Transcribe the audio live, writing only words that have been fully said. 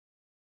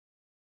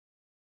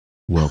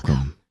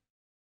Welcome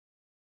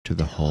to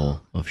the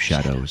Hall of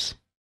Shadows.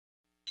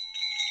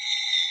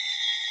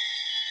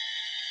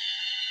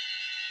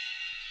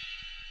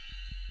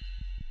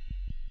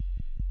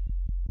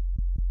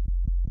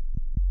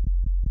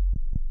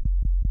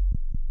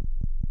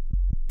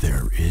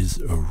 There is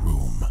a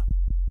room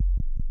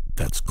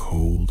that's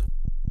cold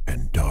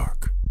and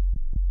dark,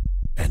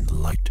 and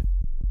light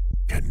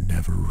can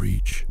never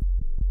reach,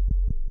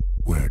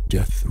 where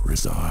death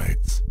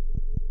resides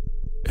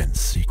and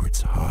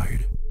secrets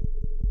hide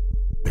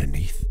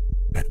beneath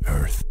an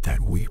earth that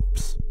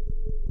weeps.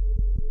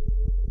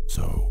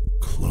 So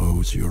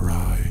close your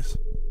eyes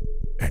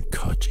and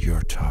cut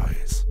your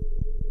ties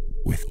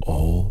with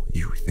all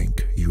you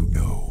think you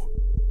know.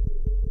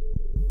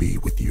 Be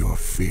with your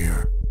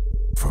fear,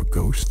 for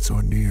ghosts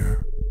are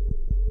near,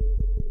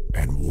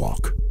 and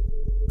walk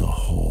the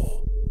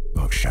Hall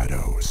of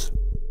Shadows.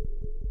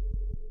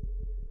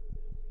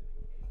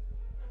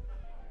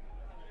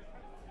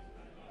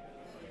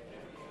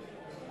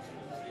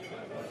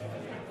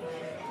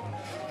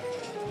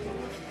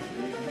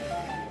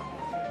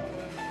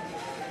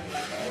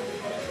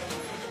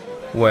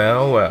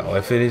 Well, well,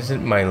 if it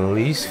isn't my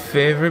least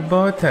favorite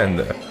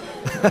bartender.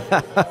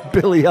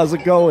 Billy, how's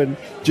it going?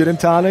 Gin and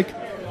tonic?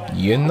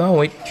 You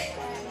know it.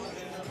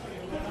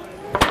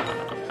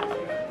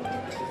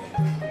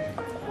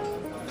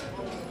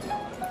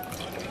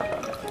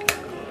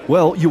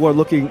 Well, you are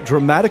looking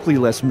dramatically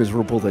less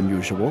miserable than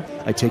usual.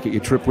 I take it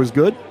your trip was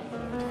good?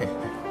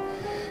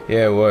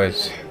 Yeah, it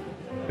was.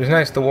 It was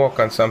nice to walk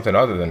on something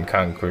other than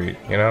concrete,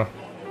 you know?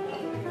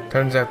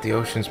 Turns out the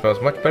ocean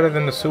smells much better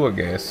than the sewer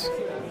gas.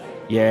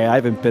 Yeah, I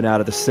haven't been out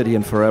of the city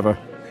in forever.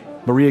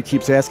 Maria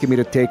keeps asking me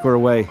to take her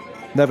away.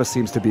 Never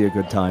seems to be a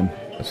good time.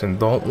 Listen,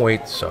 don't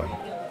wait, son.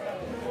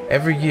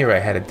 Every year I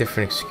had a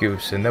different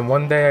excuse, and then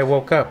one day I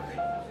woke up,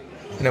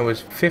 and I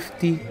was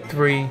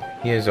 53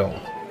 years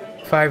old.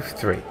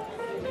 5'3".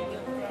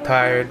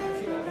 Tired,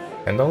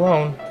 and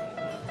alone.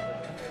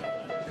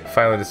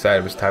 Finally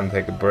decided it was time to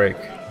take a break.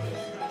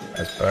 I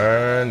was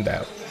burned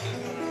out.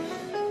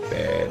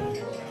 Bad.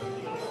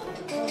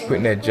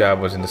 Quitting that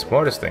job wasn't the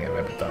smartest thing I've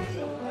ever done.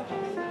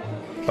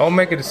 Don't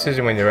make a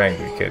decision when you're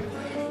angry, kid.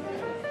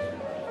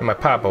 And my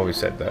pop always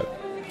said that.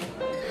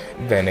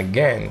 Then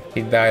again,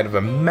 he died of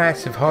a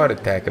massive heart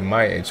attack at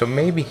my age, so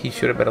maybe he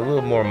should have been a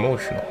little more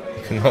emotional,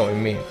 if you know what I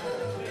mean.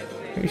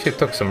 Maybe he should have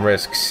took some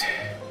risks.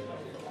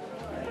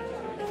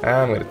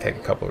 I'm gonna take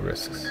a couple of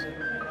risks.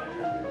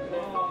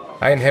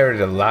 I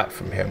inherited a lot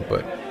from him,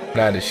 but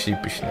not his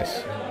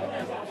sheepishness.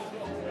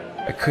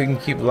 I couldn't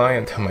keep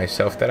lying to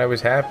myself that I was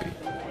happy.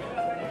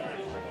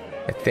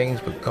 That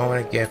things were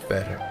going to get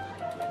better.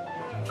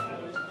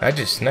 I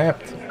just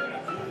snapped.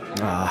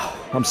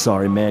 I'm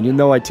sorry, man. You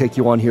know I'd take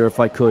you on here if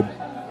I could.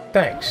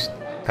 Thanks,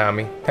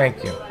 Tommy.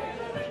 Thank you.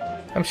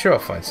 I'm sure I'll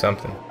find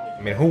something.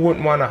 I mean, who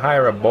wouldn't want to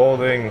hire a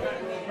balding,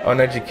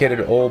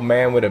 uneducated old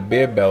man with a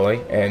beer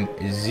belly and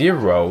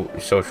zero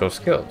social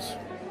skills?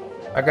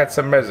 I got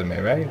some resume,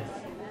 right?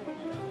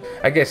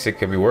 I guess it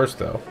could be worse,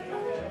 though.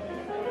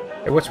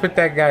 Hey, what's with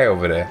that guy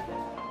over there?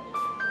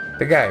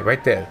 The guy,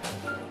 right there,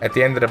 at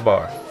the end of the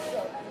bar.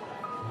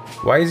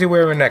 Why is he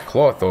wearing that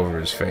cloth over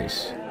his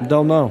face?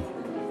 Don't know.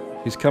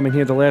 He's coming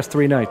here the last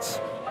 3 nights.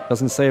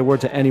 Doesn't say a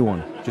word to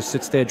anyone. Just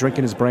sits there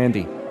drinking his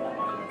brandy.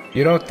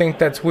 You don't think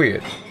that's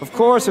weird? Of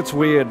course it's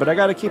weird, but I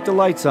gotta keep the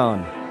lights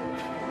on.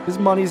 His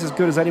money's as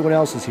good as anyone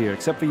else's here,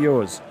 except for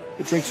yours.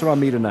 The drinks are on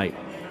me tonight.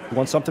 You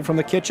want something from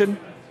the kitchen?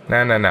 No.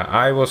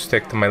 I will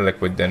stick to my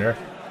liquid dinner.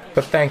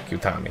 But thank you,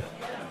 Tommy.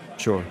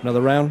 Sure.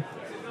 Another round?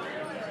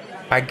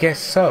 I guess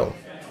so.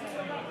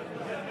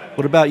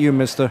 What about you,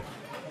 mister?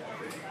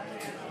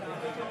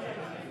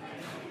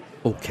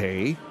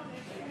 Okay.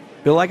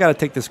 Bill, I gotta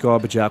take this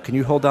garbage out. Can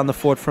you hold down the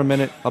fort for a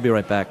minute? I'll be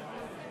right back.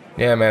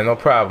 Yeah, man, no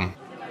problem.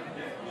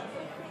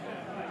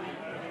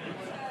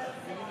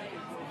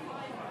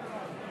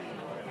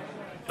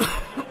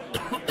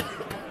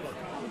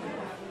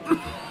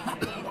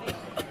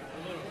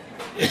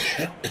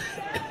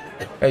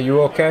 Hey,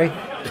 you okay?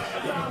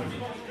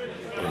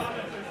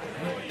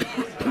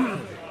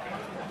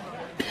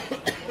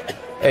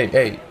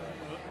 Hey.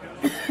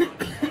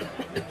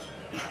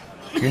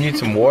 You need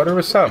some water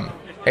or something?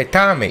 Hey,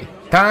 Tommy!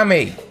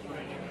 Man,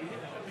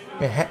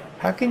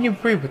 how can you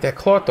breathe with that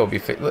cloth over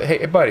your face?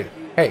 Hey, buddy.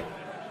 Hey,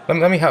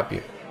 let me help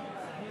you.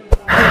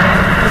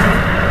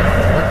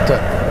 What the?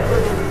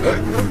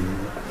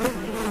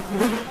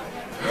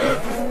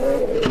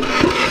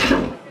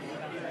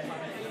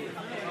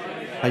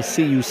 I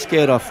see you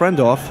scared our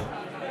friend off.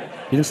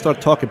 You didn't start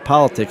talking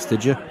politics,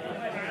 did you?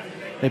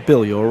 Hey,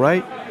 Bill, you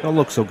alright? Don't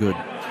look so good.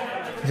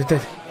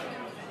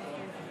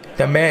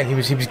 That man, he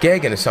was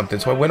gagging or something,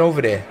 so I went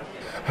over there.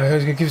 I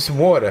was gonna give him some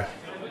water.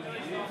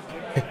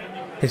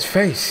 His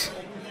face.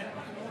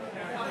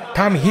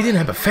 Tommy, he didn't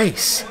have a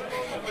face.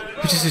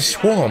 It was just a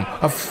swarm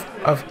of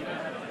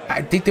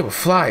I think they were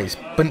flies,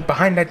 but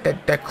behind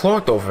that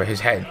cloth over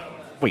his head.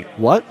 Wait,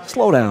 what?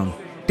 Slow down.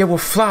 There were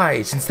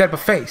flies instead of a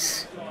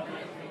face.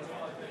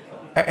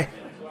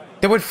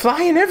 They were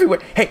flying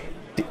everywhere. Hey,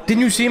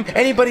 didn't you see him?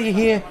 Anybody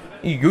here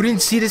You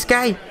didn't see this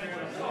guy?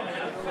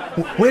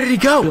 Where did he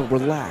go? Bill,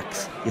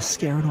 relax. You're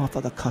scaring off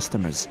other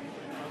customers.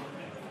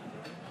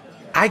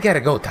 I gotta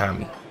go,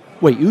 Tommy.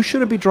 Wait, you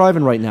shouldn't be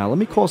driving right now. Let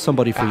me call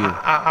somebody for you.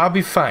 I'll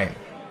be fine.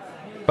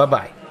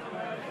 Bye-bye.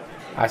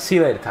 I'll see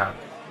you later, Tom.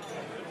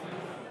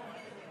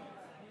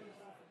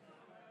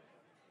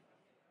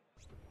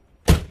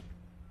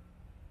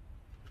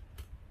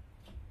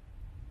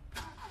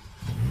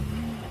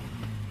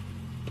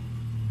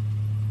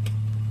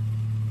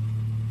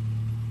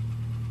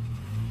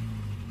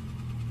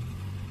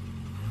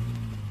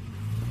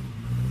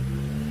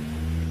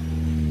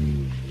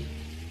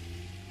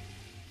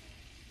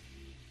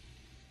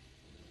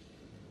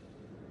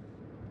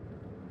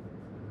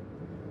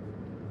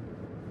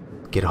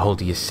 Get a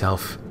hold of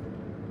yourself.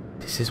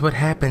 This is what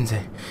happens.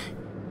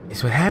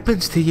 It's what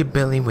happens to you,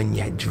 Billy, when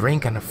you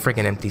drink on a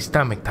friggin' empty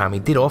stomach. Tommy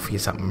did offer you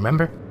something,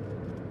 remember?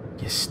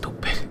 You're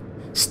stupid.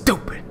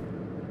 Stupid.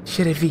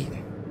 Should have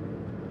eaten.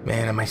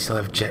 Man, I might still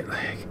have jet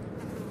lag.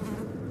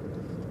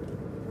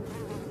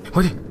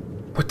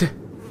 What the?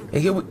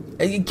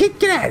 Hey,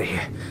 get out of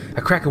here.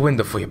 I'll crack a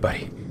window for you,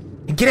 buddy.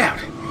 Get out.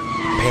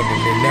 Pain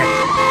in the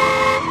neck.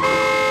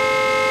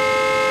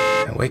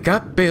 Wake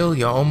up, Bill.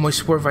 You almost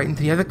swerved right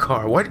into the other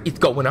car. What is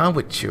going on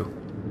with you?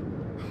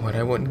 What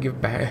I wouldn't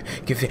give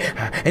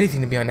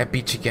anything to be on that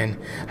beach again.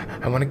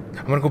 I wanna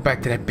go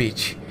back to that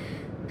beach.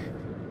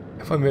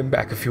 If I've been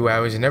back a few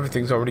hours and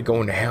everything's already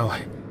going to hell.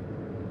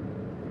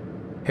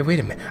 Hey, wait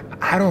a minute.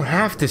 I don't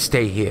have to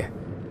stay here.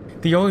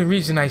 The only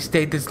reason I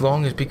stayed this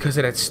long is because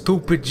of that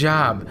stupid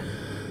job.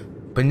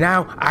 But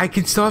now I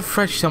can start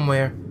fresh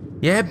somewhere.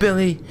 Yeah,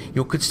 Billy,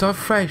 you could start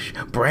fresh.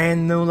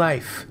 Brand new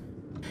life.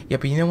 Yeah,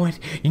 but you know what?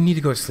 You need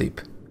to go to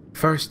sleep.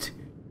 First,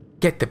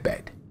 get to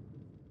bed.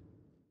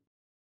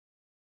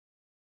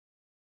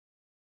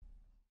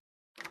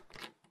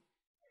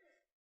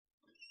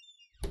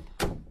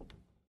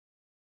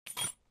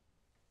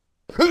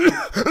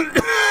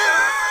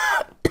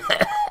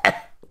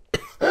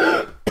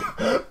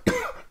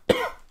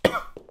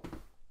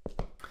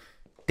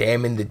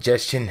 Damn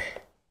indigestion.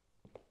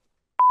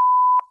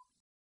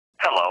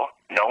 Hello,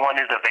 no one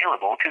is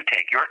available to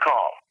take your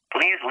call.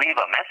 Please leave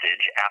a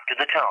message after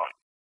the tone.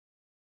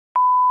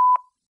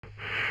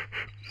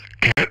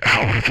 Get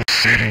out of the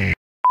city.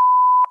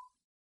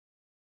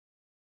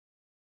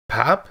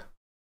 Pop?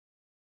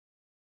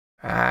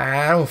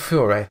 I don't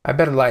feel right. I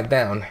better lie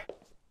down.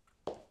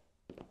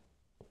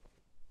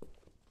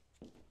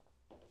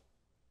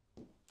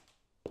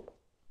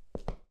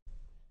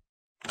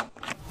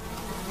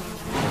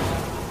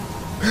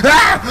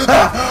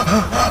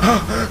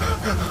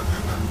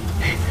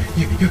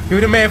 You're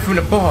the man from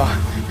the bar.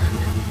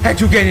 How'd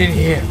you get in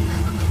here?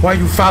 Why are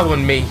you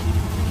following me?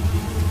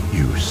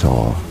 You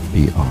saw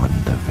beyond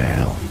the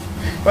veil.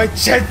 My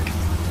chest...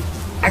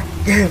 I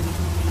can't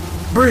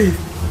breathe.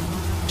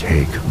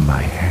 Take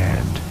my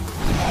hand,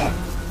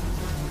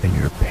 and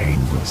your pain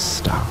will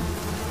stop.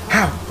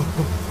 How?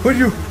 What do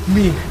you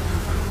mean?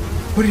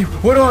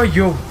 What are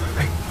you?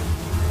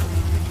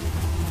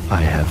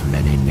 I have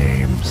many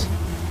names,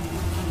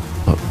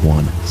 but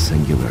one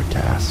singular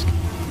task.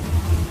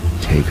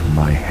 Take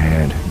my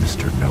hand,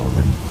 Mr.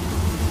 Nolan.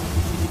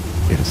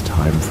 It is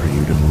time for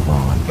you to move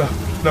on.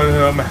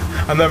 No,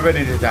 I'm not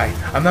ready to die.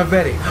 I'm not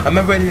ready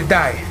to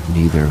die.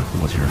 Neither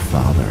was your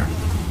father.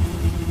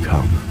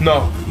 Come.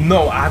 No,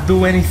 I'll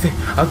do anything.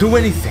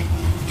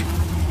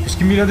 Just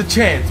give me another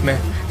chance, man.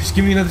 Just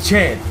give me another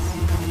chance.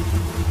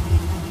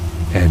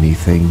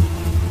 Anything?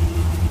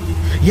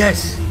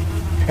 Yes,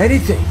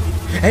 anything.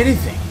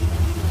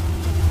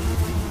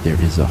 There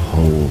is a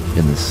hole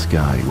in the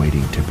sky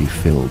waiting to be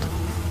filled.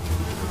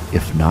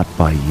 If not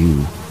by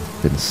you,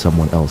 then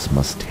someone else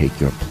must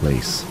take your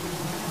place.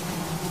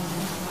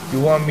 You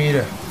want me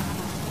to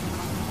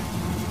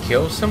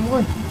kill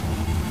someone?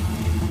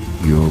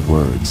 Your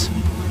words.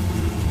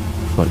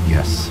 But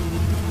yes,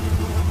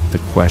 the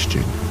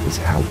question is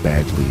how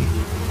badly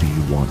do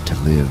you want to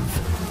live?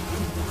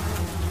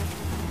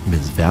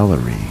 Ms.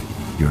 Valerie,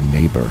 your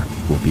neighbor,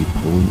 will be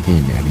pulling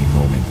in any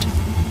moment.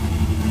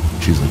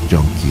 She's a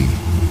junkie.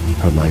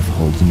 Her life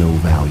holds no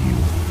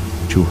value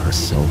to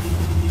herself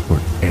or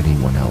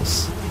anyone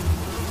else.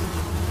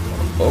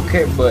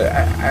 Okay, but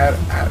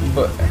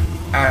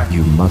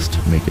You must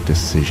make a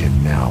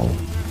decision now.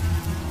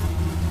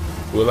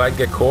 Will I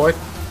get caught?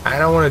 I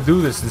don't want to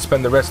do this and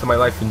spend the rest of my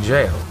life in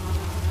jail.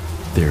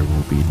 There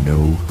will be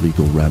no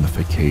legal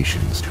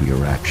ramifications to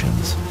your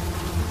actions.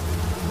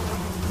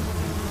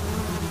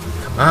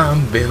 Come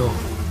on, Bill.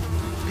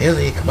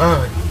 Billy, come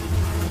on.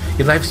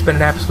 Your life's been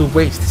an absolute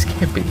waste. This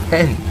can't be the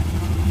end.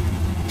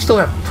 You still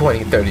have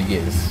 20, 30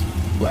 years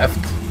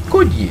left.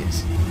 Good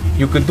years.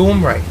 You could do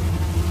them right.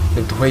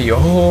 Live the way you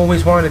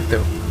always wanted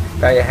to.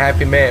 Die a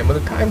happy man when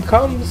the time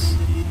comes.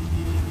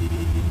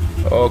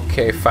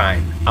 Okay,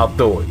 fine. I'll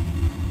do it.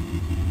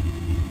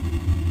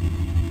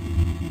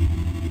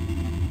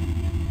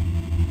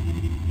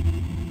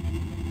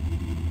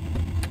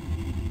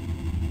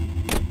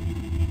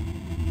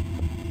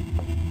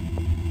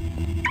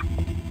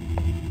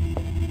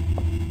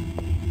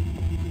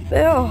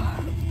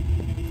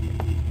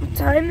 What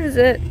time is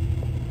it?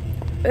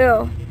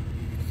 Bill,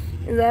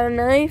 is that a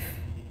knife?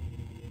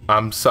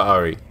 I'm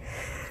sorry.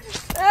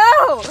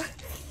 Ow!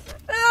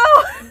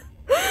 Ow!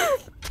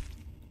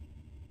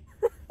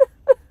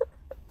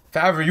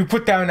 Favre, you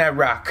put down that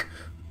rock.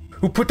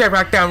 Who put that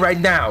rock down right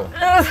now?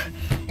 Ow!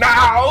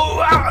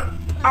 Ow!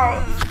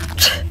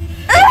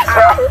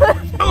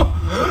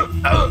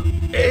 Ow!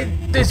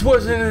 This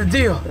wasn't a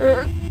deal.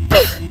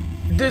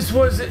 This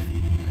wasn't.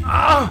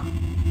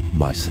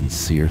 My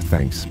sincere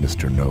thanks,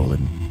 Mr.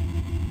 Nolan.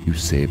 You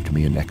saved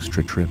me an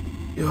extra trip.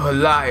 You're a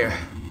liar.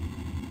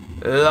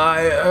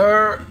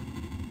 Liar.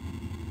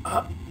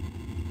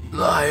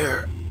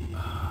 Liar.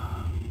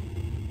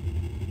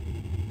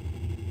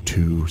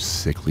 2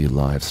 sickly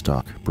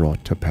livestock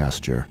brought to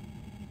pasture.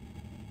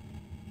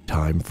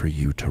 Time for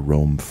you to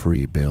roam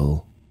free,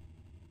 Bill.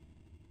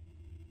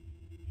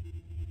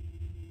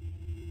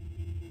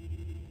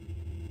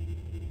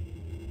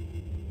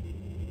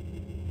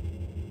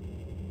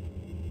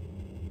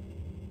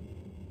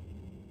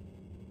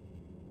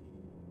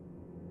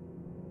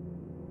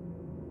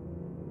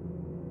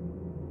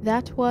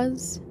 That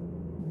was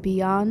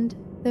Beyond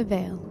the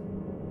Veil,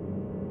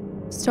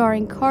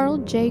 starring Carl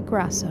J.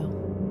 Grasso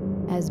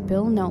as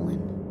Bill Nolan,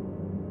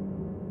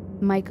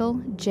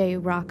 Michael J.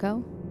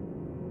 Rocco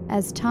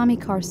as Tommy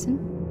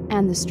Carson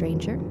and the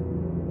Stranger,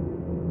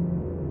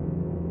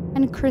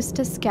 and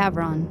Krista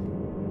Scavron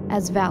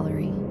as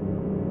Valerie.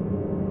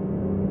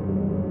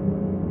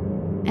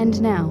 And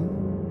now,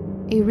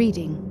 a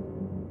reading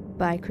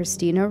by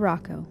Kristina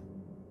Rocco.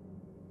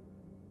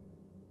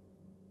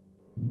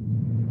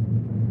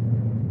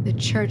 The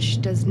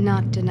Church does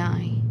not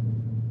deny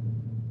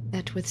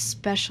that with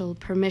special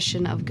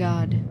permission of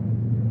God,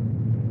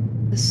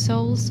 the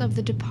souls of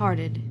the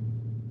departed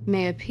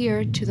may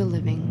appear to the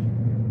living,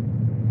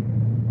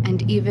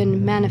 and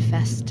even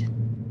manifest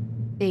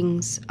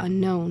things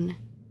unknown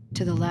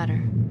to the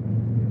latter.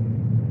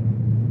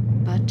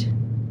 But,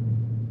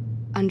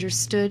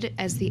 understood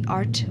as the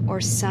art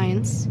or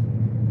science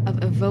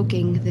of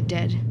evoking the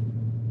dead,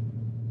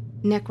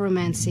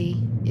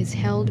 necromancy is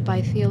held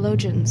by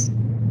theologians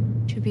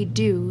to be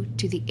due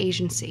to the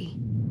agency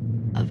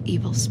of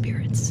evil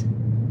spirits.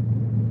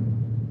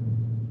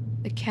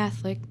 The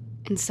Catholic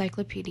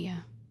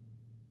Encyclopedia.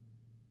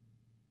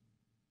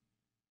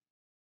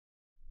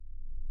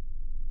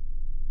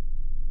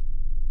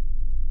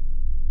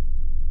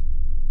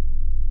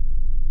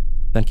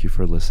 Thank you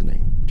for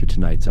listening to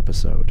tonight's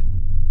episode.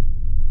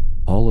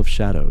 Hall of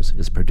Shadows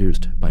is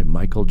produced by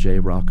Michael J.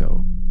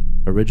 Rocco.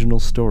 Original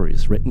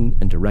stories written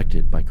and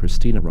directed by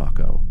Kristina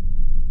Rocco.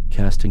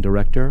 Casting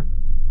director,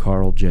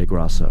 Carl J.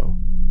 Grasso.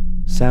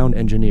 Sound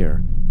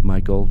engineer,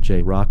 Michael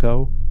J.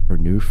 Rocco for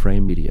New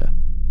Frame Media.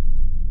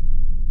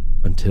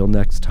 Until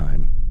next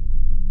time,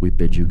 we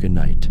bid you good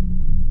night.